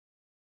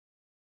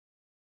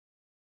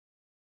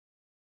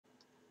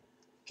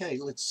Okay,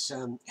 let's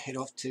head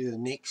off to the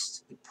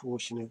next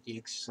portion of the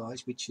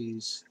exercise, which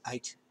is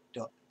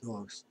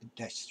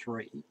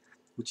 8.3,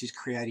 which is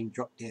creating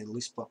drop-down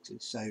list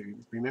boxes. So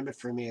remember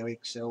from our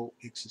Excel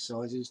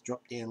exercises,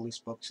 drop-down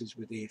list boxes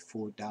were there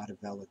for data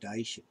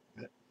validation,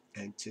 right?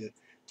 And to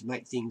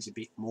make things a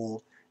bit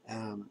more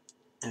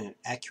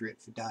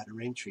accurate for data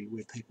entry,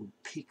 where people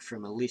pick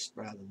from a list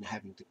rather than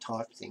having to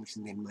type things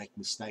and then make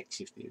mistakes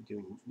if they're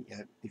doing,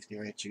 if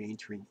they're actually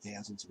entering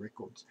thousands of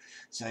records.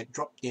 So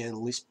drop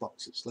down list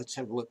boxes. Let's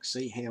have a look,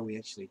 see how we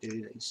actually do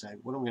these. So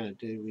what I'm going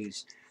to do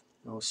is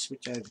I'll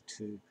switch over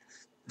to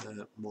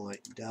my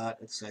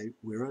data. So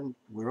we're on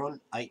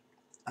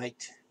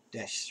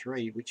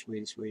 8.3, which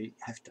means we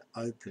have to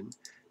open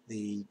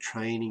the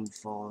training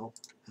file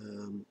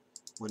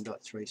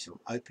 1.3. So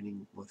I'm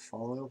opening my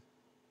file.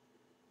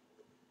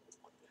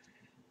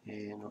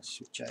 And I'll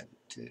switch over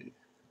to,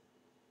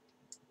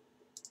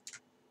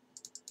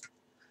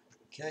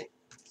 okay,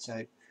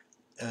 so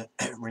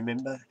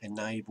remember,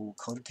 enable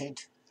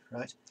content,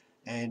 right?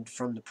 And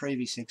from the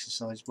previous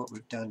exercise, what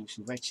we've done is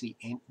we've actually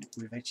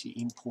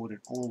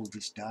imported all of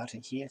this data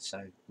here.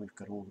 So we've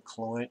got all the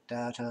client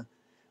data,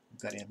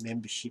 we've got our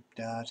membership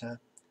data,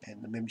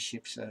 and the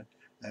memberships are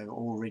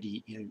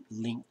already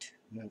linked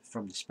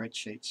from the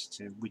spreadsheets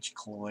to which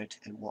client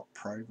and what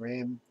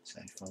program.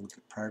 So if I look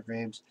at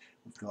programs,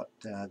 we've got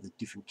the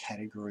different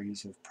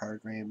categories of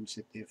programs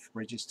that they've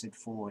registered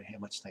for and how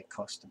much they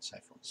cost and so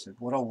forth. So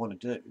what I want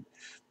to do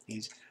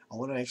is I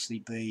want to actually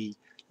be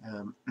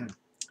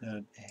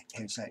I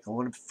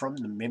want to, from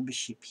the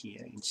membership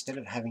here, instead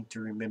of having to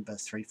remember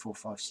 3, 4,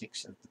 5,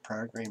 6 of the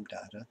program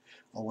data,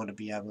 I want to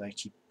be able to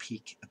actually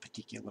pick a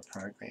particular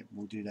program.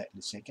 We'll do that in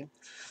a second.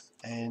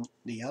 And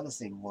the other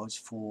thing was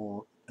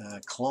for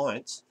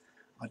clients,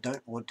 I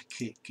don't want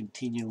to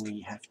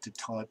continually have to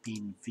type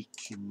in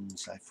Vic and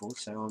so forth,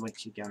 so I'm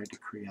actually going to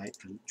create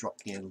a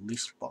drop-down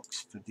list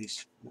box for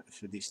this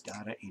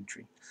data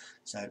entry.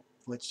 So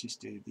let's just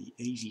do the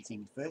easy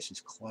thing first, is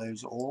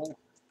close all.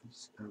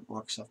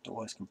 Microsoft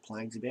always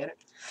complains about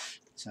it.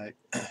 So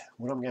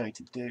what I'm going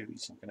to do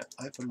is I'm going to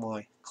open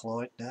my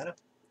client data,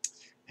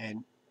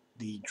 and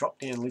the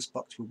drop-down list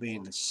box will be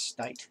in the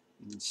state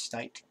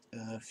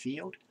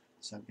field.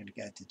 So I'm going to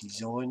go to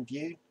design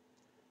view,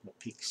 I'll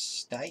pick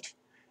state,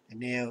 and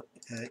now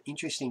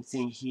interesting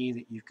thing here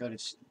that you've got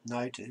to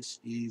notice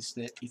is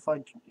that if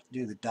I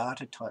do the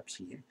data types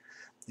here,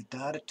 the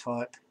data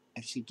type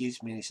actually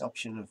gives me this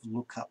option of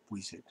lookup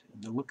wizard,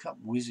 and the lookup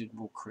wizard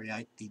will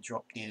create the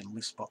drop-down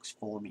list box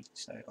for me.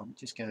 So I'm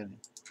just going to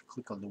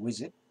click on the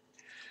wizard.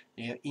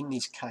 Now in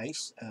this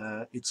case,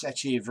 it's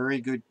actually a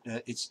very good,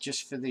 it's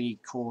just for the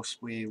course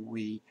where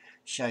we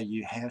show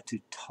you how to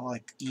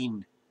type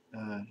in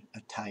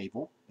a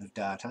table of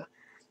data,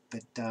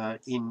 but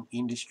in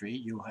industry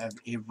you'll have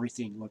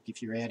everything. Like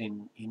if you're out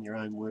in your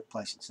own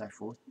workplace and so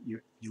forth,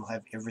 you'll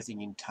have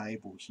everything in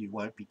tables. You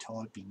won't be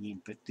typing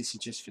in, but this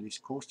is just for this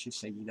course, just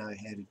so you know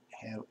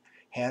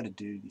how to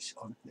do this.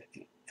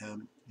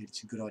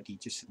 It's a good idea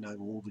just to know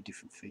all the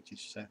different features.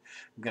 So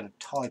I'm going to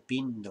type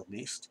in the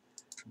list.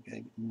 I'm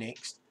going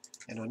next,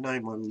 and I know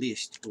my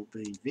list will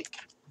be Vic,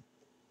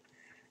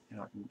 and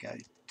I can go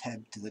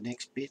tab to the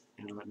next bit,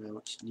 and I know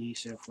it's New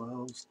South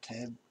Wales,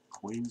 tab,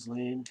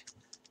 Queensland,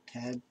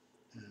 tab,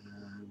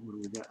 what do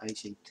we got,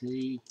 ACT,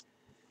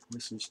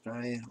 Western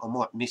Australia. I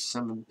might miss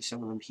some of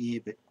them here,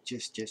 but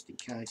just in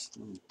case.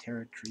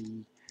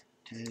 Territory,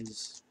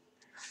 Tas.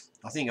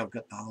 I think I've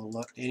got the whole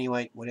lot.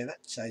 Anyway, whatever.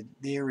 So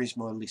there is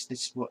my list.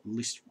 This is what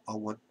list I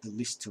want the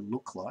list to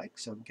look like.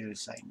 So I'm going to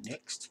say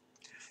next,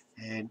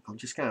 and I'm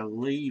just going to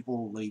leave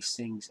all these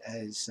things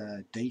as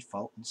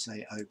default and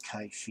say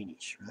OK,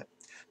 finish. Right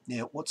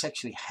now, what's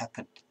actually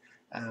happened?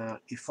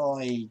 If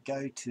I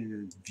go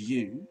to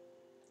View,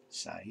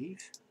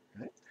 Save.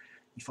 Right?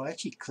 If I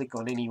actually click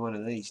on any one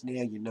of these,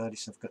 now you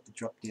notice I've got the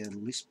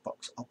drop-down list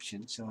box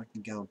option, so I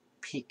can go and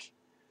pick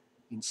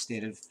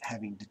instead of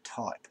having to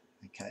type.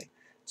 Okay,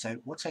 so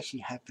what's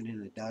actually happened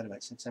in the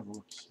database? Let's have a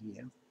look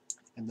here.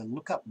 And the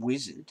lookup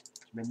wizard,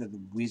 remember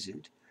the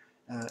wizard,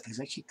 has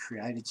actually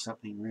created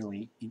something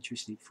really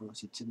interesting for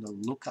us. It's in the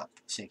lookup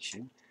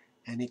section,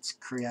 and it's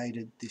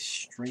created this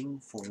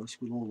string for us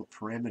with all the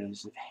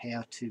parameters of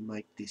how to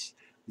make this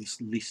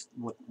list,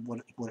 what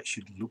it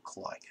should look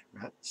like,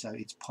 right? So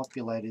it's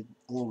populated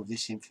all of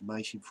this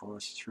information for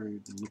us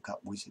through the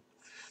lookup wizard.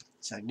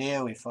 So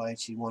now if I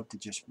actually want to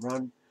just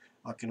run,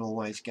 I can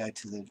always go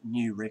to the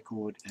new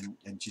record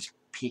and just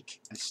pick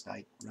a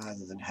state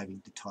rather than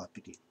having to type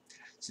it in.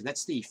 So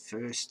that's the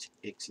first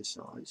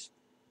exercise.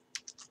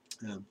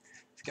 If you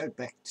go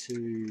back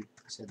to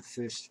the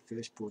first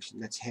portion,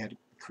 that's how to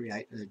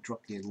create a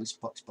drop-down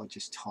list box by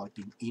just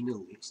typing in a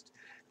list.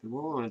 But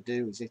what I want to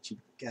do is actually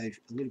go a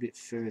little bit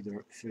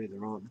further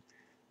on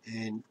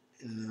and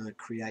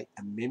create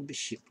a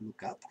membership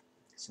lookup.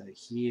 So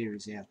here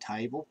is our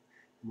table.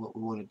 And what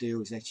we want to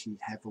do is actually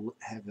have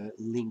a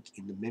link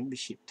in the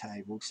membership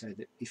table, so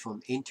that if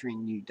I'm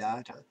entering new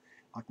data,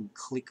 I can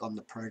click on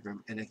the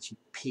program and actually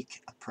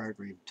pick a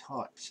program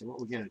type. So what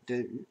we're going to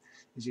do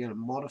is we're going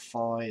to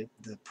modify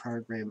the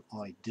program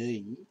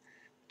ID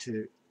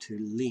to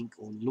link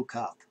or look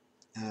up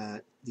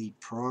the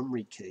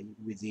primary key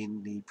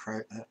within the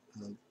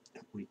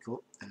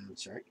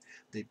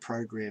the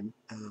program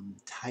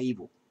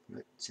table.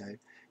 Right? So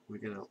we're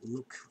going to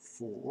look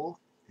for,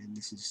 and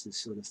this is the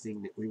sort of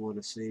thing that we want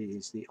to see,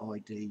 is the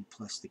ID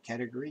plus the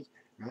category.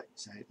 Right?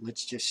 So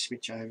let's just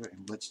switch over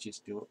and let's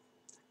just do it.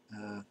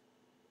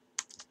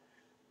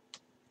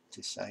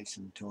 To save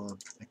some time.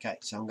 Okay,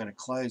 so I'm going to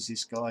close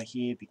this guy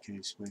here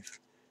because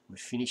we're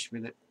finished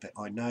with it. But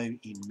I know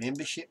in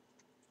membership,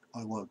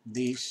 I want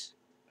this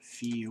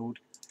field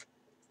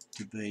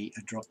to be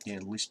a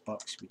drop-down list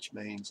box, which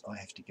means I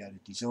have to go to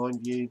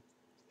Design View,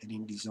 and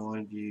in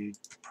Design View,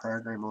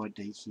 Program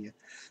ID here.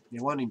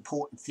 Now, one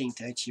important thing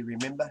to actually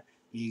remember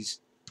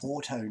is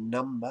auto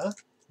number,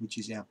 which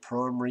is our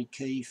primary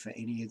key for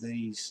any of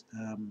these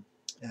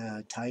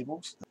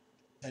tables.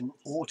 An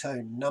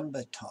auto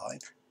number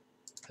type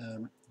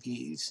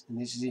is, and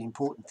this is an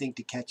important thing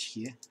to catch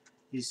here,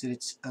 is that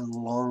it's a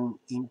long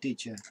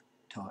integer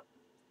type.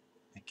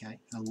 Okay,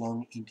 a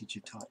long integer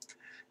type.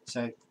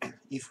 So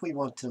if we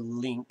want to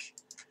link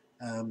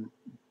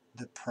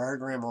the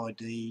program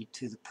ID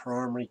to the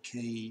primary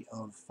key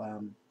of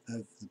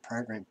the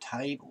program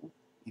table,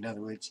 in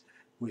other words,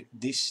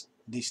 this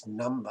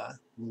number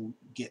will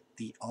get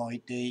the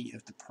ID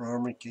of the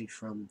primary key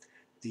from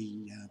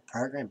the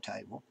program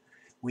table.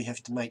 We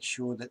have to make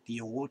sure that the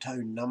auto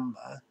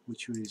number,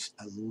 which was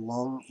a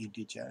long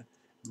integer,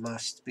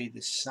 must be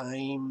the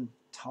same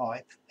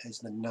type as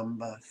the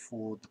number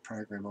for the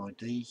program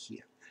ID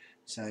here.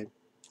 So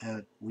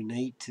we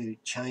need to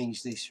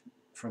change this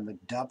from a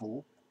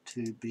double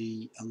to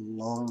be a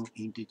long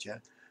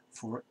integer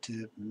for it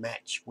to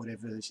match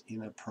whatever's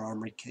in a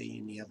primary key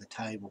in the other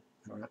table.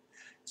 All right.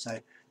 So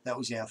that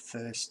was our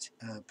first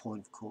point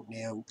of call.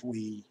 Now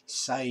we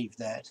save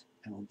that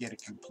and we'll get a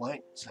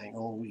complaint saying,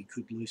 oh, we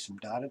could lose some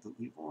data, but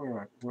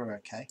we're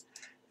okay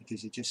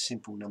because they're just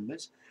simple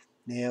numbers.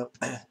 Now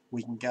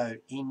we can go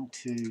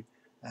into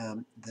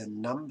the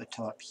number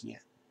type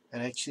here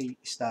and actually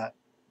start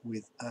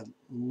with a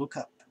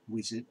lookup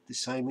wizard, the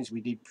same as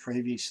we did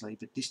previously,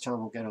 but this time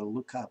we're going to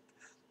look up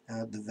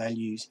the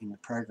values in the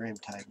program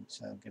table.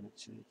 So I'm going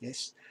to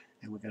yes,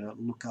 and we're going to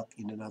look up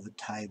in another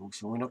table.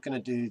 So we're not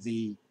going to do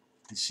the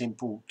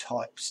simple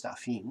type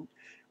stuff in.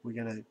 We're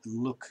going to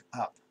look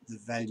up the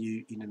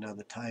value in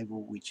another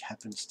table, which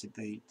happens to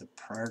be the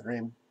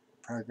program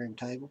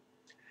table.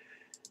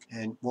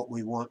 And what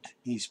we want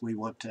is we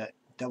want to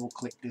double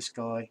click this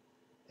guy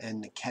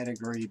and the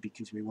category,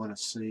 because we want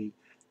to see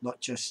not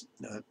just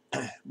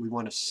we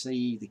want to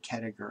see the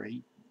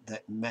category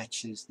that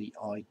matches the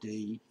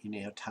ID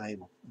in our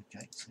table.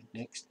 Okay, so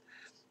next,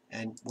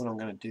 and what I'm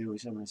going to do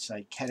is I'm going to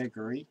say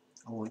category.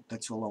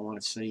 That's all I want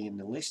to see in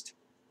the list.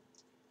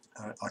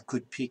 I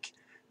could pick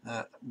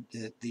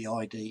the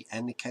ID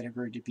and the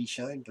category to be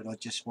shown, but I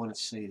just want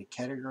to see the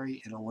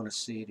category and I want to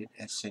see it in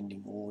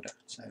ascending order.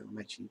 So I'm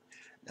actually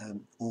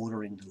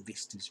ordering the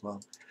list as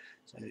well.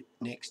 So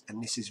next,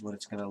 and this is what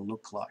it's going to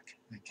look like.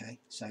 Okay,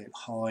 so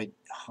hide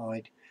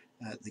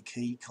the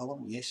key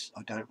column. Yes,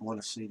 I don't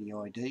want to see the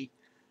ID,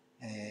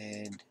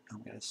 and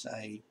I'm going to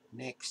say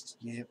next.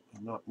 Yep,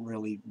 I'm not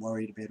really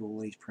worried about all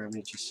these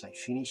parameters. Just say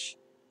finish,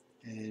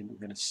 and we're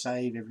going to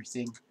save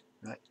everything.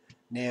 Right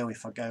now,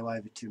 if I go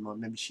over to my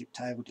membership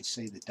table to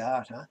see the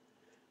data,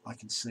 I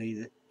can see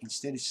that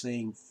instead of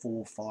seeing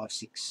 4, 5,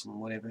 6 and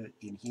whatever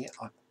in here,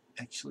 I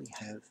actually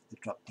have the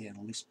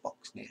drop-down list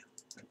box now.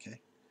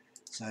 Okay,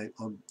 so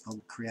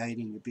I'm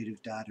creating a bit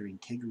of data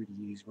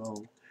integrity as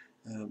well,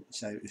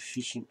 so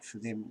efficient for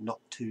them not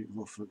to,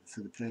 or for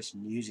the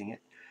person using it,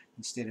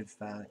 instead of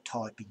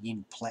typing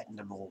in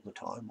platinum all the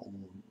time, or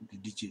the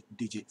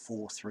digit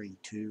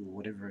 432 or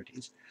whatever it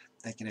is,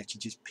 they can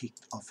actually just pick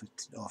off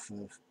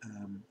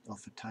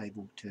a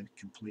table to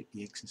complete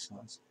the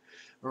exercise.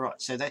 All right,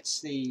 so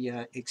that's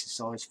the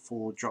exercise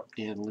for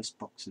drop-down list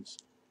boxes.